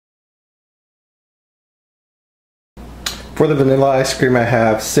For the vanilla ice cream, I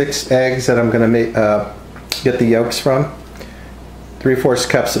have 6 eggs that I'm going to make, get the yolks from, 3/4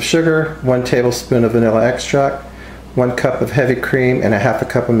 cups of sugar, 1 tablespoon of vanilla extract, 1 cup of heavy cream, and a 1/2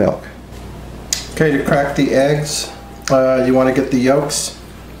 cup of milk. Okay, to crack the eggs, you want to get the yolks.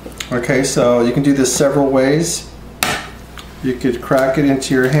 Okay, so you can do this several ways. You could crack it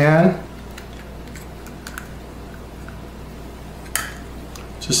into your hand.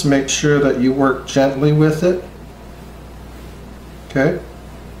 Just make sure that you work gently with it. Okay.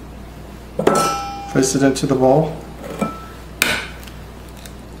 Place it into the bowl.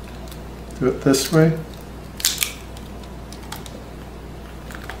 Do it this way.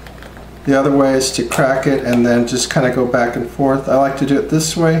 The other way is to crack it and then just kind of go back and forth. I like to do it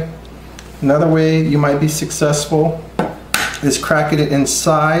this way. Another way you might be successful is cracking it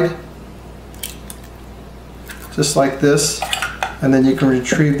inside, just like this, and then you can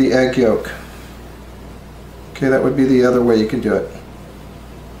retrieve the egg yolk. Okay, that would be the other way you can do it.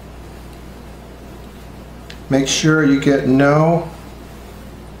 Make sure you get no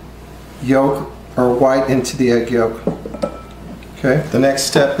yolk or white into the egg yolk. Okay, the next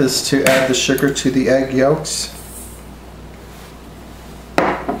step is to add the sugar to the egg yolks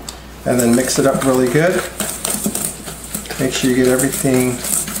and then mix it up really good. Make sure you get everything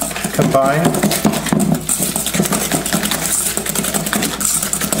combined.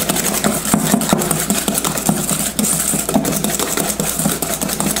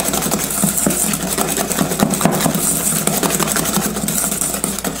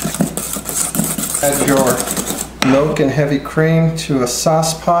 Add your milk and heavy cream to a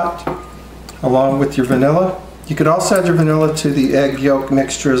sauce pot along with your vanilla. You could also add your vanilla to the egg yolk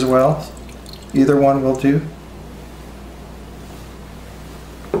mixture as well. Either one will do.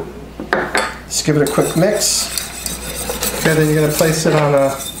 Just give it a quick mix. Okay, then you're going to place it on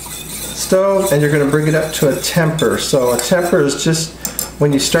a stove and you're going to bring it up to a temper. So a temper is just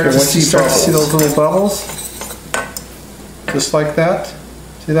when you start to see those little bubbles, just like that.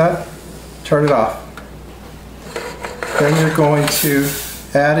 See that? Turn it off. Then you're going to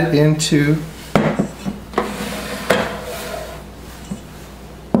add it into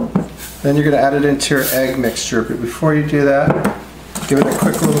your egg mixture. But before you do that, give it a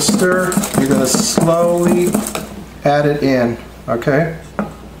quick little stir. You're going to slowly add it in. Okay?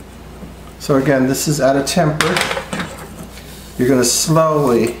 So again, this is at a temper. You're going to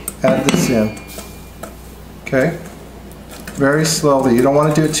slowly add this in. Okay? Very slowly. You don't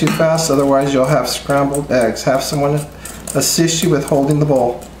want to do it too fast, otherwise you'll have scrambled eggs. Have someone assist you with holding the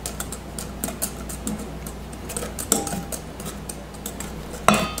bowl.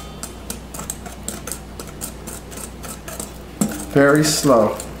 Very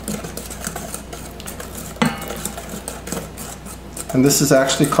slow. And this is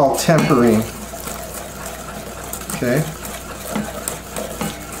actually called tempering. Okay?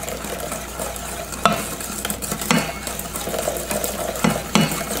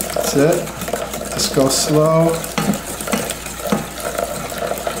 That's it. Just go slow.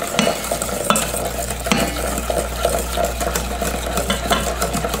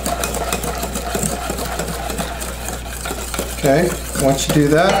 Okay, once you do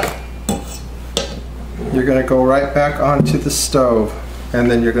that, you're going to go right back onto the stove and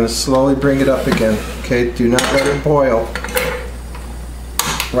then you're going to slowly bring it up again. Okay, do not let it boil.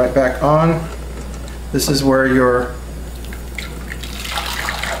 Right back on. This is where your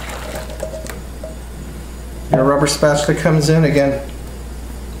rubber spatula comes in. Again,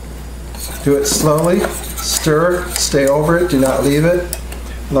 do it slowly, stir, stay over it, do not leave it.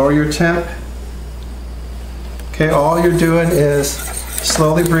 Lower your temp. Okay, all you're doing is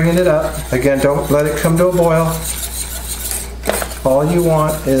slowly bringing it up. Again, don't let it come to a boil. All you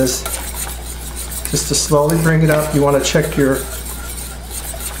want is just to slowly bring it up. You want to check your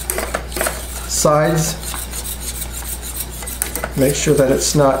sides. Make sure that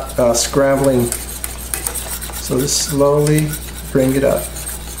it's not scrambling. So just slowly bring it up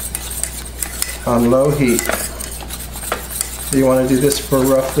on low heat. You want to do this for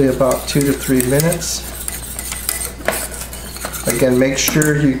roughly about 2 to 3 minutes. Again, make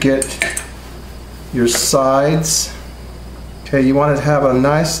sure you get your sides. Okay, you want to have a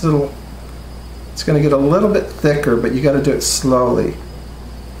nice little, it's going to get a little bit thicker, but you got to do it slowly.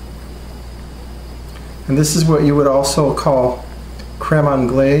 And this is what you would also call creme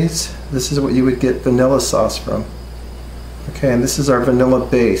anglaise. This is what you would get vanilla sauce from. Okay, and this is our vanilla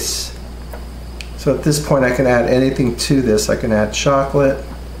base. So at this point I can add anything to this. I can add chocolate,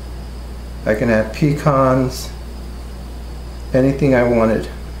 I can add pecans, anything I wanted.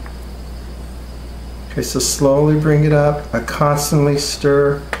 Okay, so slowly bring it up. I constantly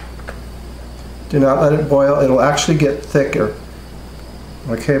stir Do not let it boil. It'll actually get thicker.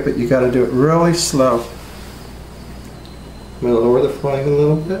 Okay, but you got to do it really slow. I'm going to lower the flame a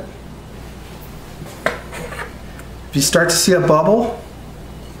little bit. If you start to see a bubble,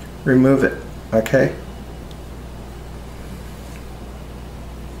 remove it, okay?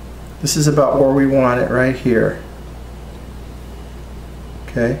 This is about where we want it, right here.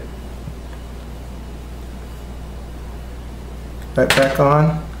 Okay. Right back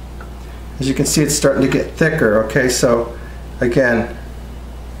on. As you can see, it's starting to get thicker, okay? So, again,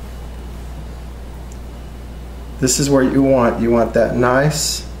 this is where you want that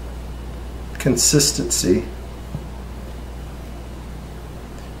nice consistency.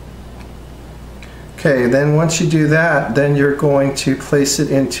 Okay, then once you do that, then you're going to place it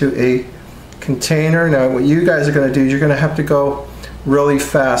into a container. Now what you guys are going to do is you're going to have to go really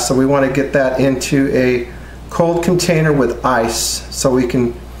fast. So we want to get that into a cold container with ice so we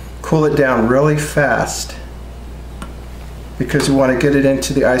can cool it down really fast, because we want to get it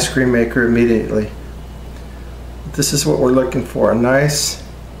into the ice cream maker immediately. This is what we're looking for, a nice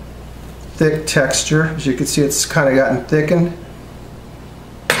thick texture. As you can see, it's kind of gotten thickened.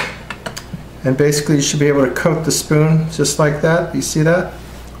 And basically you should be able to coat the spoon just like that. You see that?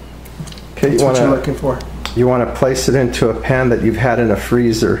 Okay, that's what you're looking for. You want to place it into a pan that you've had in a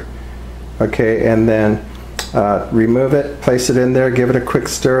freezer. Okay, and then remove it, place it in there, give it a quick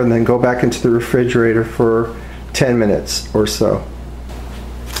stir, and then go back into the refrigerator for 10 minutes or so.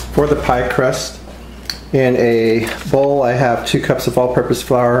 For the pie crust, in a bowl I have 2 cups of all-purpose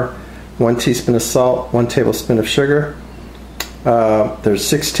flour, 1 teaspoon of salt, 1 tablespoon of sugar. There's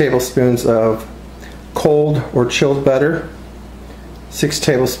 6 tablespoons of cold or chilled butter, 6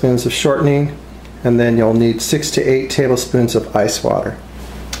 tablespoons of shortening, and then you'll need 6 to 8 tablespoons of ice water.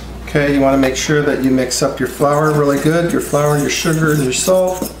 Okay, you want to make sure that you mix up your flour really good, your flour, your sugar, and your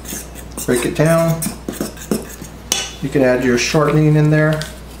salt. Break it down. You can add your shortening in there.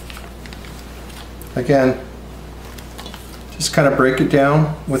 Again, just kind of break it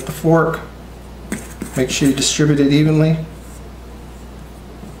down with the fork. Make sure you distribute it evenly.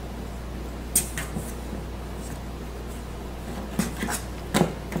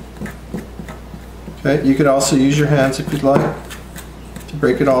 Okay, you could also use your hands if you'd like to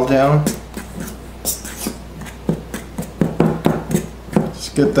break it all down.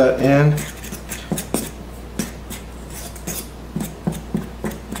 Just get that in.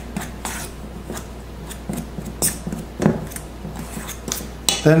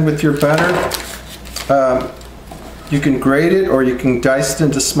 Then with your butter, you can grate it or you can dice it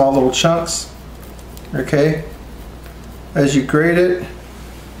into small little chunks. Okay, as you grate it,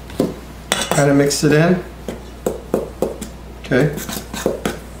 kind of mix it in. Okay.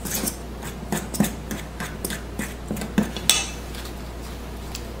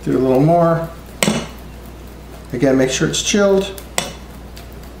 Do a little more. Again, make sure it's chilled.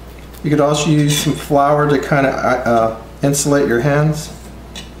 You could also use some flour to kind of insulate your hands.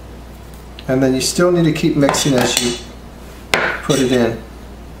 And then you still need to keep mixing as you put it in.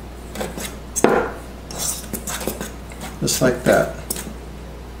 Just like that.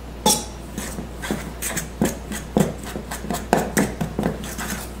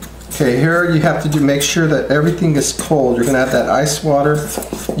 Okay, here you have to make sure that everything is cold. You're going to add that ice water.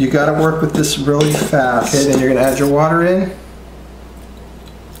 You got to work with this really fast. Okay, then you're going to add your water in.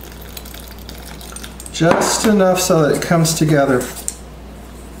 Just enough so that it comes together.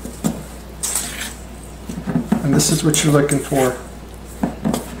 And this is what you're looking for.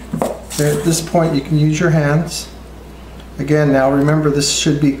 Okay, at this point you can use your hands. Again, now remember, this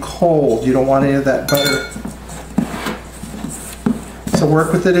should be cold. You don't want any of that butter. So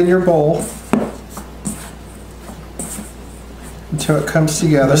work with it in your bowl until it comes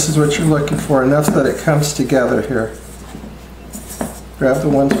together. This is what you're looking for, enough that it comes together here. Grab the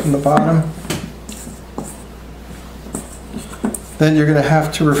ones from the bottom. Then you're going to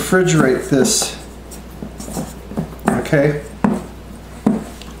have to refrigerate this. Okay?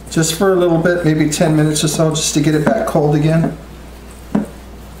 Just for a little bit, maybe 10 minutes or so, just to get it back cold again.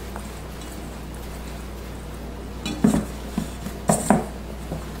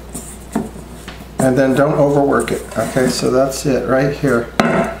 And then don't overwork it. Okay, so that's it right here.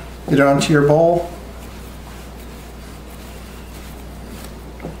 Get it onto your bowl.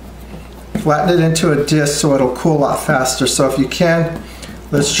 Flatten it into a disc so it'll cool a lot faster. So if you can,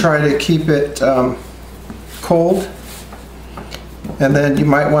 let's try to keep it cold. And then you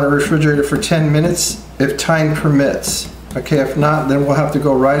might want to refrigerate it for 10 minutes if time permits. Okay, if not, then we'll have to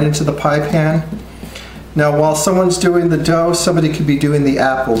go right into the pie pan. Now while someone's doing the dough, somebody could be doing the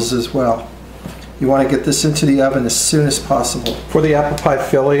apples as well. You want to get this into the oven as soon as possible. For the apple pie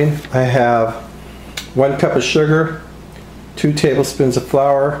filling, I have 1 cup of sugar, 2 tablespoons of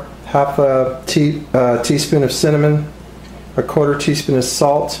flour, half a teaspoon of cinnamon, a 1/4 teaspoon of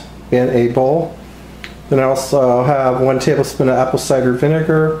salt in a bowl. Then I also have 1 tablespoon of apple cider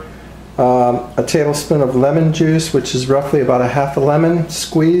vinegar, a tablespoon of lemon juice, which is roughly about a half a lemon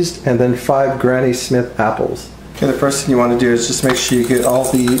squeezed, and then 5 Granny Smith apples. Okay, the first thing you want to do is just make sure you get all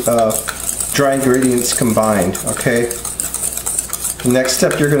the dry ingredients combined, okay? The next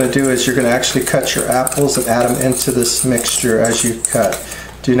step you're going to do is you're going to actually cut your apples and add them into this mixture as you cut.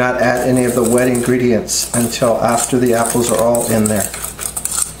 Do not add any of the wet ingredients until after the apples are all in there.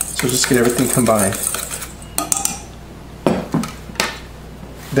 So just get everything combined.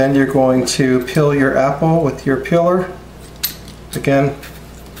 Then you're going to peel your apple with your peeler. Again,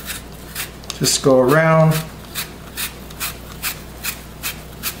 just go around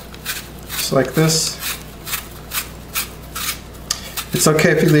just like this. It's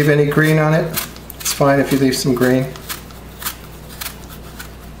okay if you leave any green on it. It's fine if you leave some green.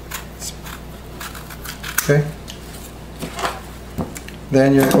 Okay.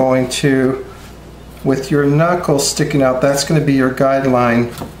 Then you're going to, with your knuckle sticking out, that's going to be your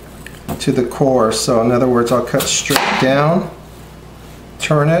guideline to the core. So in other words, I'll cut straight down,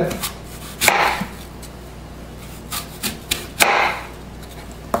 turn it,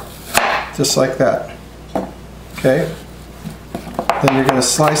 just like that. Okay. Then you're going to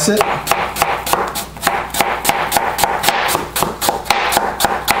slice it.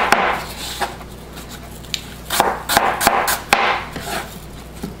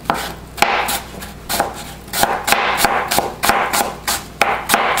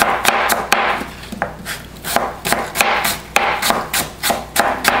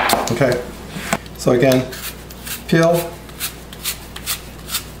 Okay. So again, peel.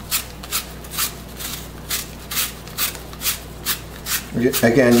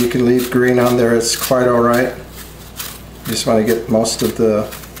 Again, you can leave green on there, it's quite alright. You just want to get most of the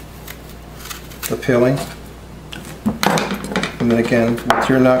peeling. And then again, with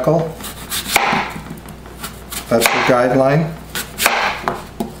your knuckle, that's your guideline.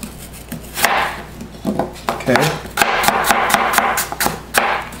 Okay.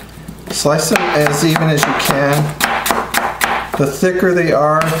 Slice them as even as you can. The thicker they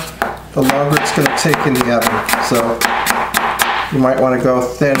are, the longer it's going to take in the oven. So you might want to go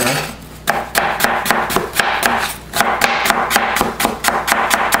thinner.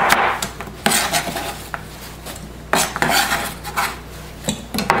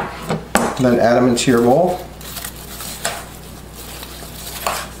 And then add them into your bowl.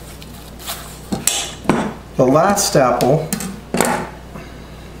 The last apple,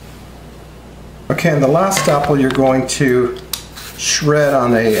 okay, and the last apple you're going to shred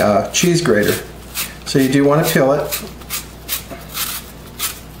on a cheese grater. So you do want to peel it.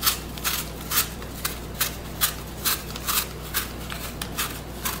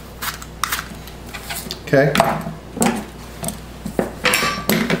 Okay.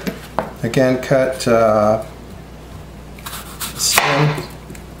 Again, cut stem.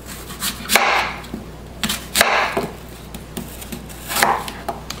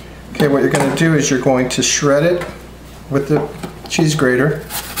 Okay, what you're going to do is you're going to shred it with the cheese grater.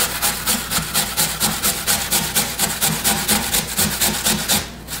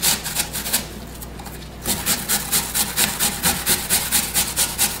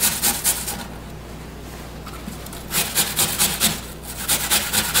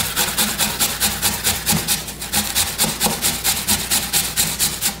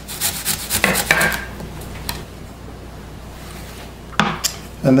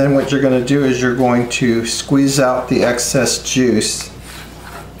 And then what you're going to do is you're going to squeeze out the excess juice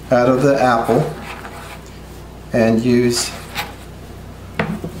out of the apple and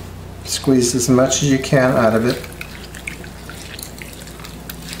squeeze as much as you can out of it.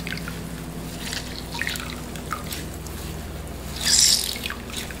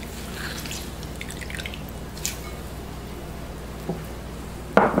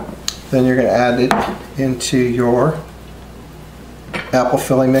 Then you're going to add it into your apple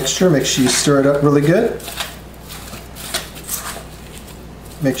filling mixture. Make sure you stir it up really good.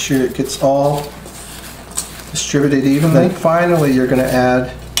 Make sure it gets all distributed evenly. And then finally you're going to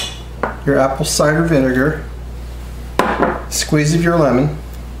add your apple cider vinegar, squeeze of your lemon.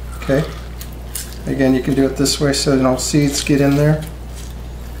 Okay. Again, you can do it this way so no seeds get in there.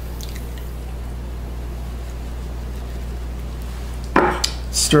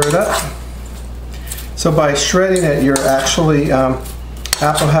 Stir it up. So by shredding it, you're actually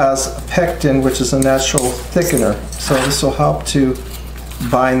apple has pectin, which is a natural thickener, so this will help to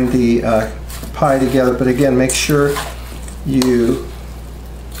bind the pie together. But again, make sure you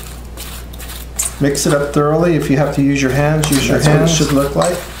Mix it up thoroughly. If you have to use your hands, use your hands. That's what it should look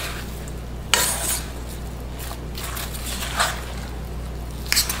like.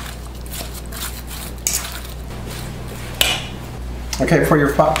 Okay, for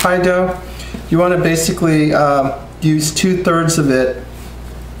your pie dough, you want to basically use 2/3 of it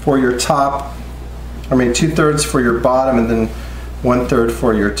for your top, 2/3 for your bottom, and then 1/3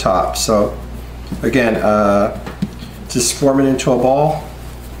 for your top. So again, just form it into a ball,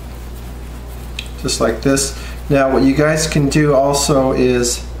 just like this. Now what you guys can do also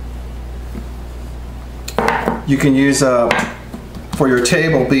is you can use for your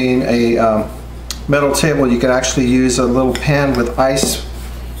table, being a metal table, you can actually use a little pan with ice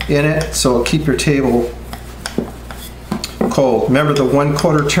in it, so it'll keep your table cold. Remember the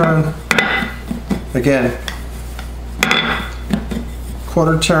 1/4 turn. Again,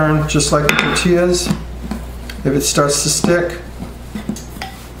 1/4 turn, just like the tortillas. If it starts to stick,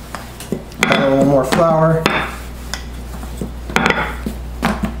 add a little more flour.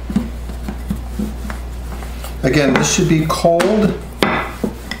 Again, this should be cold.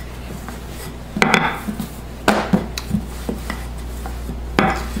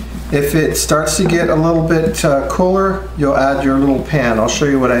 If it starts to get a little bit cooler, you'll add your little pan. I'll show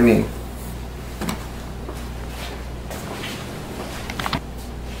you what I mean.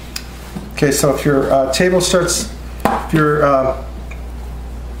 Okay, so if your if your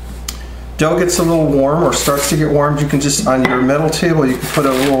dough gets a little warm or starts to get warm, you can just, on your metal table, you can put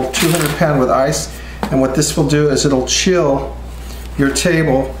a little 200 pan with ice, and what this will do is it'll chill your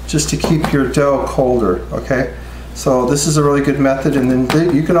table just to keep your dough colder, okay? So this is a really good method, and then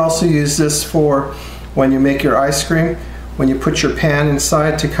you can also use this for when you make your ice cream. When you put your pan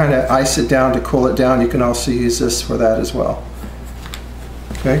inside to kind of ice it down, to cool it down, you can also use this for that as well.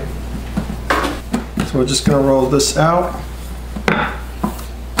 Okay? So we're just going to roll this out.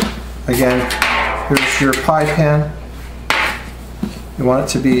 Again, here's your pie pan. You want it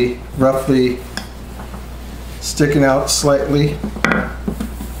to be roughly sticking out slightly.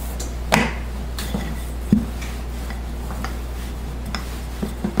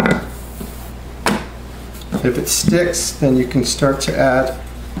 If it sticks, then you can start to add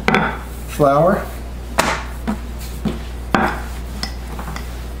flour.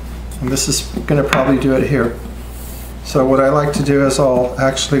 And this is going to probably do it here. So what I like to do is I'll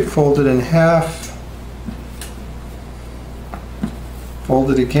actually fold it in half,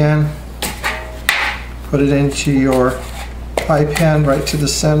 fold it again, put it into your pie pan right to the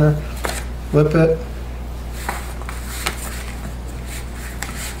center, flip it,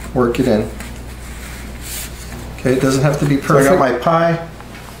 work it in. Okay, it doesn't have to be perfect. So I got my pie.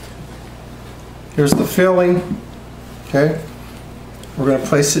 Here's the filling. Okay, we're going to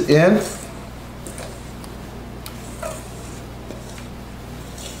place it in.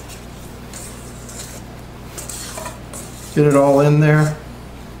 Get it all in there.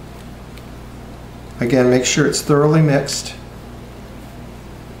 Again, make sure it's thoroughly mixed.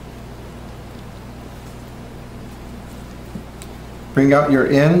 Bring out your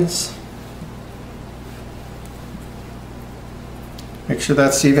ends. Make sure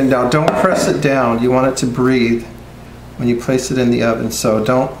that's even down. Don't press it down. You want it to breathe when you place it in the oven, so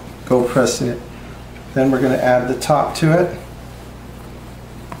don't go pressing it. Then we're going to add the top to it,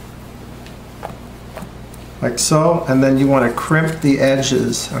 like so, and then you want to crimp the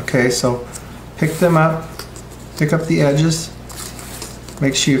edges. Okay, so pick them up, pick up the edges,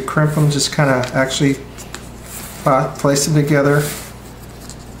 make sure you crimp them, just kind of actually place them together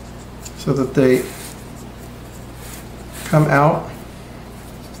so that they come out.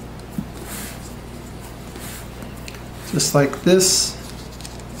 Just like this.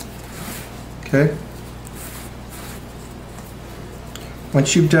 Okay.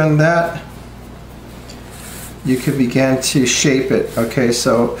 Once you've done that, you can begin to shape it. Okay,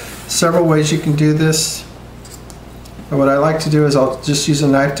 so several ways you can do this. But what I like to do is I'll just use a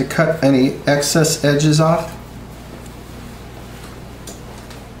knife to cut any excess edges off.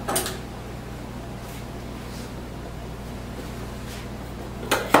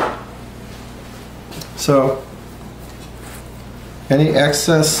 So any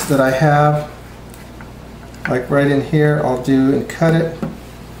excess that I have, like right in here, I'll do and cut it.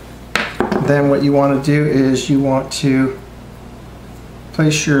 Then what you want to do is you want to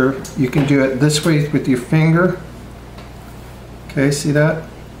place you can do it this way with your finger. Okay, see that?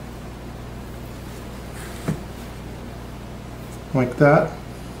 Like that.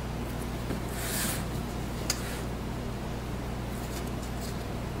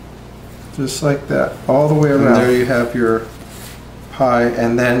 Just like that, all the way around. And there you have your pie,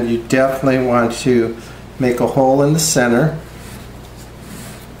 and then you definitely want to make a hole in the center.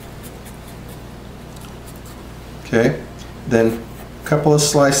 Okay, then a couple of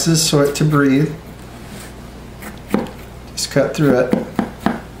slices so it to breathe. Just cut through it.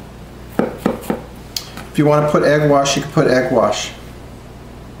 If you want to put egg wash, you can put egg wash.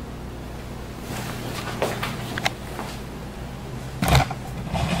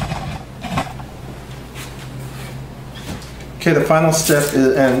 Okay, the final step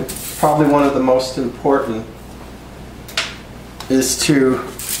is, and probably one of the most important, is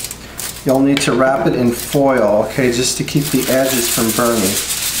you'll need to wrap it in foil, okay, just to keep the edges from burning.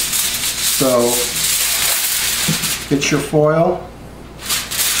 So, get your foil,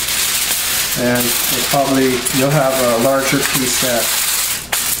 and you'll have a larger piece that,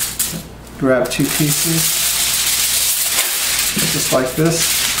 grab 2 pieces, just like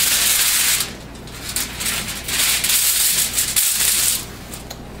this.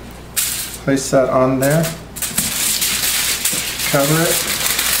 Place that on there, cover it.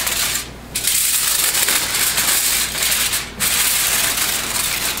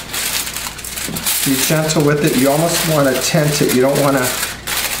 Be gentle with it. You almost want to tent it. You don't want to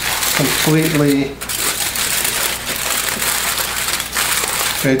completely,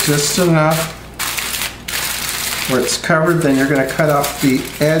 okay, just enough where it's covered. Then you're going to cut off the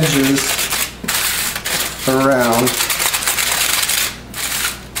edges around.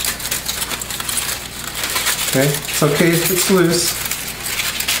 Okay, it's okay if it's loose.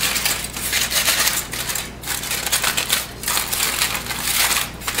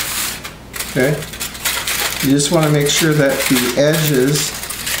 Okay, you just want to make sure that the edges,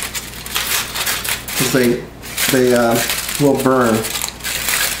 because they will burn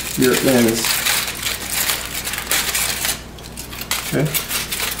your ends. Okay.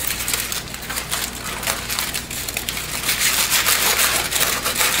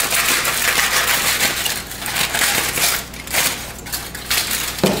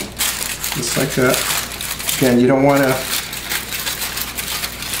 Just like that. Again, you don't want to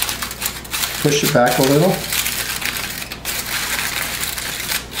push it back a little.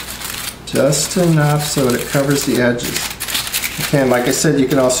 Just enough so that it covers the edges. Okay, and like I said, you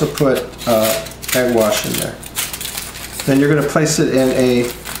can also put egg wash in there. Then you're going to place it in a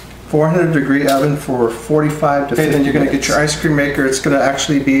 400-degree oven for 45 to 50 minutes. Then you're going to get your ice cream maker. It's going to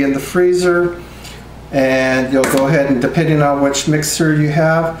actually be in the freezer. And you'll go ahead and, depending on which mixer you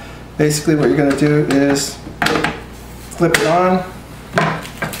have, basically what you're going to do is clip it on.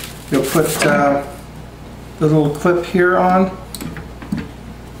 You'll put the little clip here on.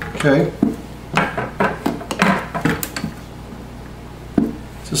 Okay.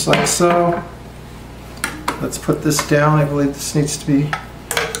 Just like so. Let's put this down. I believe this needs to be.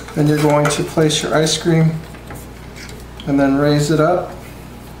 Then you're going to place your ice cream and then raise it up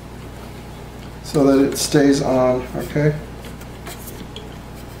so that it stays on, okay?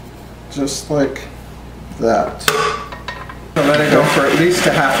 Just like that. So let it go for at least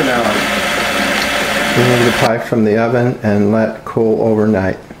a half an hour. Remove the pie from the oven and let cool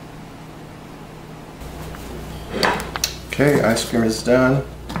overnight. Okay, ice cream is done.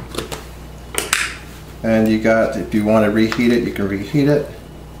 And you got, if you want to reheat it, you can reheat it.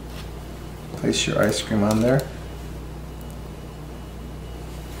 Place your ice cream on there.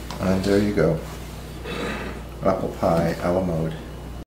 And there you go. Apple pie a la mode.